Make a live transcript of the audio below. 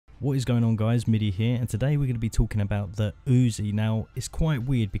What is going on, guys? Middi here, and today we're going to be talking about the Uzi. Now, it's quite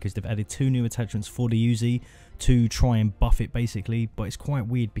weird because they've added 2 new attachments for the Uzi to try and buff it basically, but it's quite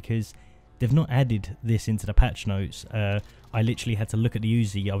weird because they've not added this into the patch notes. I literally had to look at the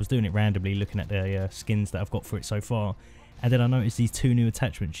Uzi. I was doing it randomly, looking at the skins that I've got for it so far, and then I noticed these 2 new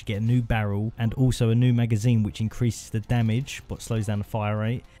attachments. You get a new barrel and also a new magazine which increases the damage but slows down the fire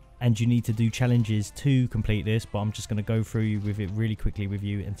rate. And you need to do challenges to complete this, but I'm just going to go through with it really quickly with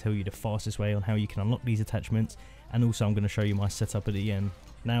you and tell you the fastest way on how you can unlock these attachments, and also I'm going to show you my setup at the end.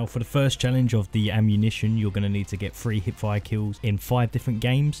 Now, for the first challenge of the ammunition, you're going to need to get 3 hipfire kills in 5 different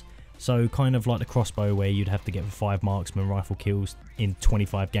games. So kind of like the crossbow where you'd have to get 5 marksman rifle kills in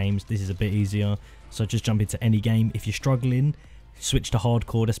 25 games. This is a bit easier, so just jump into any game. If you're struggling, switch to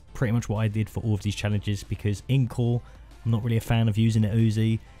hardcore. That's pretty much what I did for all of these challenges, because in core I'm not really a fan of using it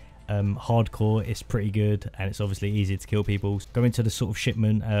Uzi. Hardcore is pretty good, and it's obviously easier to kill people. Go into the sort of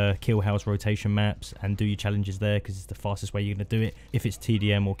shipment kill house rotation maps and do your challenges there, because it's the fastest way you're going to do it if it's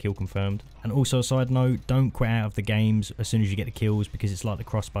TDM or kill confirmed. And also, a side note, don't quit out of the games as soon as you get the kills, because it's like the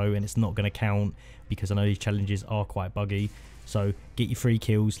crossbow and it's not going to count, because I know these challenges are quite buggy. So get your 3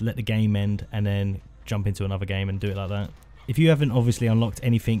 kills, let the game end, and then jump into another game and do it like that. If you haven't obviously unlocked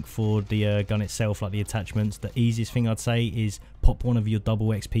anything for the gun itself, like the attachments, the easiest thing I'd say is pop one of your double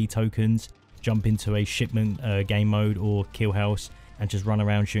XP tokens, jump into a shipment game mode or kill house, and just run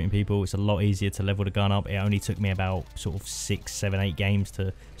around shooting people. It's a lot easier to level the gun up. It only took me about sort of 6, 7, 8 games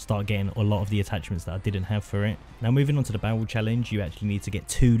to start getting a lot of the attachments that I didn't have for it. Now, moving on to the barrel challenge, you actually need to get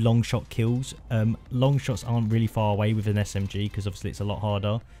 2 long shot kills. Long shots aren't really far away with an SMG, because obviously it's a lot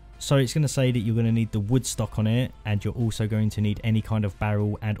harder. So it's going to say that you're going to need the wood stock on it, and you're also going to need any kind of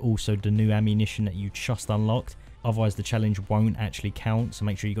barrel and also the new ammunition that you just unlocked. Otherwise the challenge won't actually count, so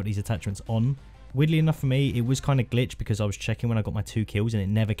make sure you got these attachments on. Weirdly enough for me, it was kind of glitched because I was checking when I got my 2 kills and it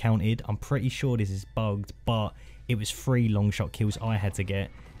never counted. I'm pretty sure this is bugged, but it was 3 long shot kills I had to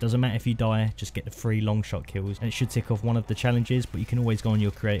get. Doesn't matter if you die, just get the 3 long shot kills, and it should tick off one of the challenges, but you can always go on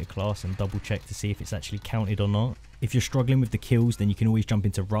your creator class and double check to see if it's actually counted or not. If you're struggling with the kills, then you can always jump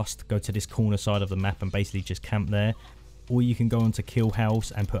into Rust, go to this corner side of the map and basically just camp there. Or you can go onto Kill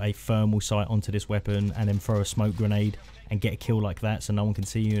House and put a thermal sight onto this weapon and then throw a smoke grenade and get a kill like that so no one can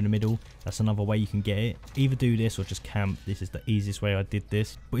see you in the middle. That's another way you can get it. Either do this or just camp. This is the easiest way I did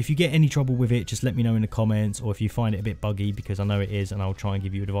this. But if you get any trouble with it, just let me know in the comments, or if you find it a bit buggy, because I know it is, and I'll try and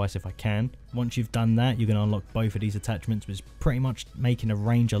give you advice if I can. Once you've done that, you're going to unlock both of these attachments, which is pretty much making the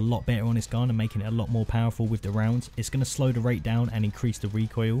range a lot better on this gun and making it a lot more powerful with the rounds. It's going to slow the rate down and increase the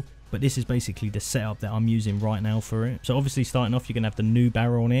recoil. But this is basically the setup that I'm using right now for it. So obviously, starting off, you're going to have the new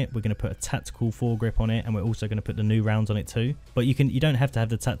barrel on it. We're going to put a tactical foregrip on it, and we're also going to put the new rounds on it too. But you don't have to have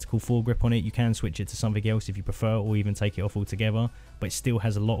the tactical foregrip on it. You can switch it to something else if you prefer, or even take it off altogether. But it still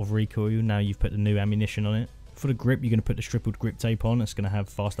has a lot of recoil now you've put the new ammunition on it. For the grip, you're going to put the tripled grip tape on. It's going to have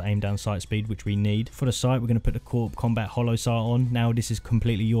faster aim down sight speed, which we need. For the sight, we're going to put the Corp Combat Hollow sight on. Now, this is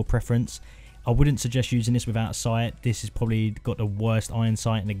completely your preference. I wouldn't suggest using this without a sight. This has probably got the worst iron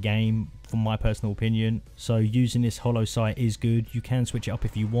sight in the game, from my personal opinion. So using this hollow sight is good. You can switch it up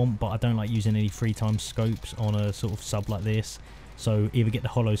if you want, but I don't like using any 3x scopes on a sort of sub like this. So either get the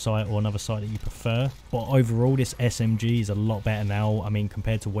hollow sight or another sight that you prefer. But overall, this SMG is a lot better now. I mean,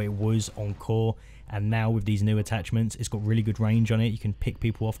 compared to what it was on core. And now with these new attachments, it's got really good range on it. You can pick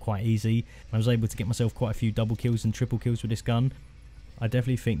people off quite easy. I was able to get myself quite a few double kills and triple kills with this gun. I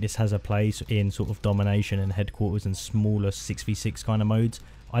definitely think this has a place in sort of domination and headquarters and smaller 6v6 kind of modes.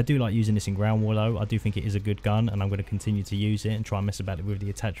 I do like using this in ground war though. I do think it is a good gun, and I'm going to continue to use it and try and mess about it with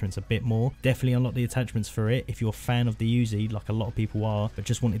the attachments a bit more. Definitely unlock the attachments for it if you're a fan of the Uzi, like a lot of people are, but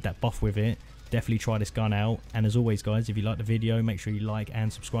just wanted that buff with it. Definitely try this gun out. And as always, guys, if you like the video, make sure you like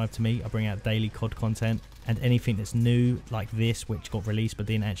and subscribe to me. I bring out daily COD content and anything that's new like this, which got released but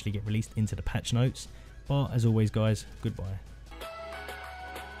didn't actually get released into the patch notes. But as always, guys, goodbye.